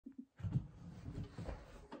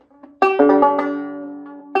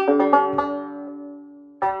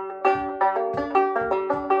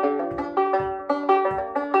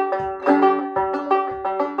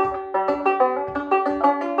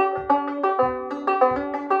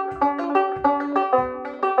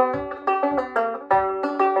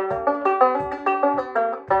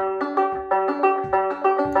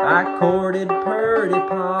courted pretty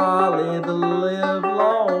Polly the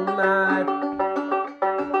livelong night.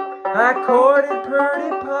 I courted pretty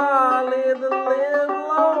Polly the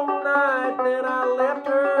livelong night. Then I left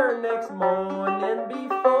her next morning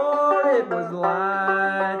before it was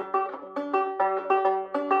light.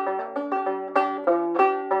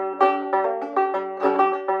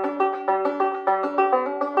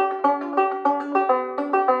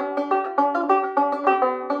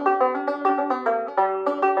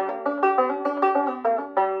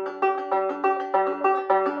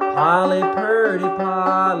 Polly, pretty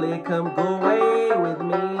Polly, come go away with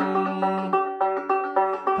me.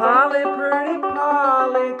 Polly, pretty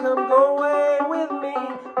Polly, come go away with me.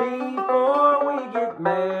 Before we get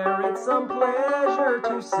married, some pleasure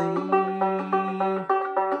to see.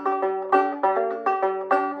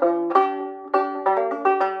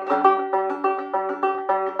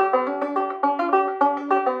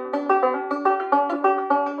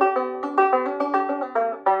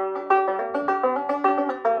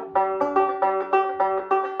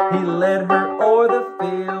 He led her o'er the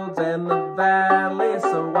fields and the valley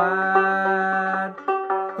so wide.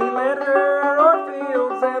 He led her o'er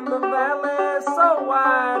fields and the valley so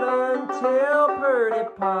wide, until pretty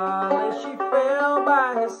Polly, she fell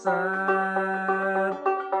by his side.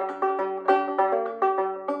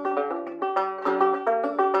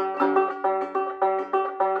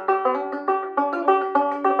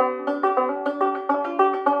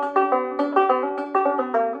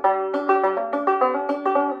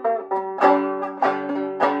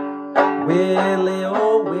 Willie,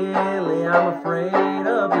 oh Willie, I'm afraid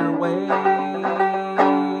of your ways.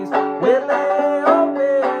 Willie, oh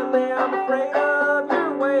Willie, I'm afraid of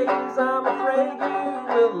your ways. I'm afraid you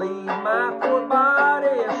will lead my poor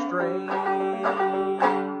body astray.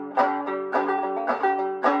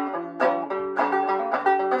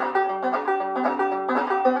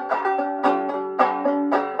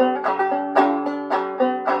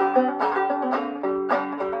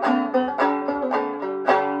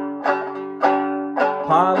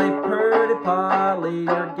 Polly, pretty Polly,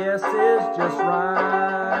 your guess is just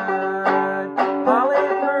right. Polly,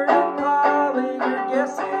 pretty Polly, your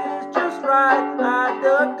guess is just right. I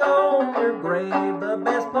dug on your grave the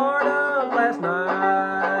best part of last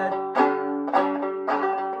night.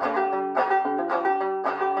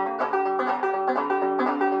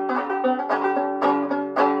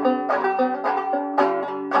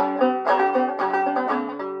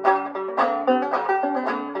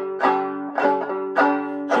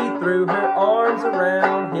 Threw her arms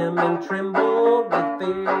around him and trembled with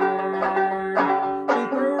fear. She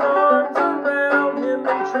threw her arms around him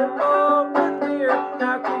and trembled with fear.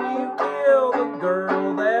 How can you kill the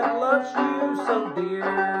girl that loves you so dear?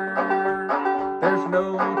 There's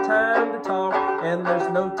no time to talk and there's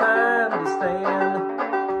no time to stand.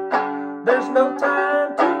 There's no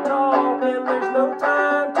time to talk and there's no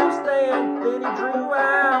time to stand. Then he drew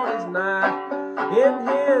out his knife in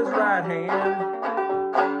his right hand.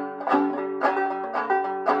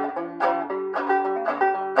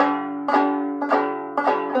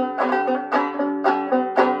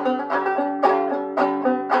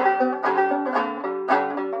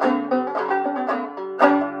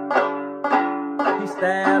 He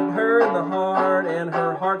stabbed her in the heart and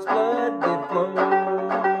her heart's blood did flow.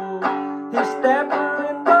 He stabbed her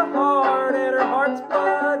in the heart and her heart's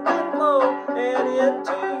blood did flow. And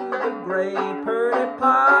into the grave pretty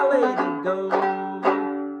Polly did go.